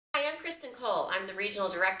Kristan Cole. I'm the Regional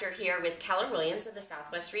Director here with Keller Williams of the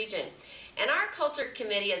Southwest Region. And our Culture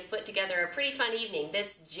Committee has put together a pretty fun evening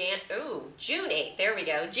this June 8th, there we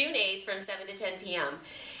go, June 8th from 7 to 10 p.m.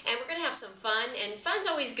 And we're going to have some fun, and fun's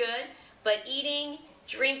always good, but eating,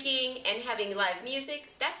 drinking, and having live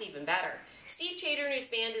music, that's even better. Steve Chater and his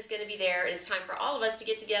band is going to be there, and it's time for all of us to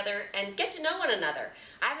get together and get to know one another.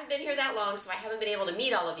 I haven't been here that long, so I haven't been able to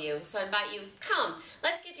meet all of you, so I invite you, come,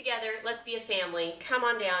 let's get together, let's be a family. Come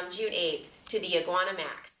on down June 8th to the Iguana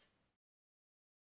Max.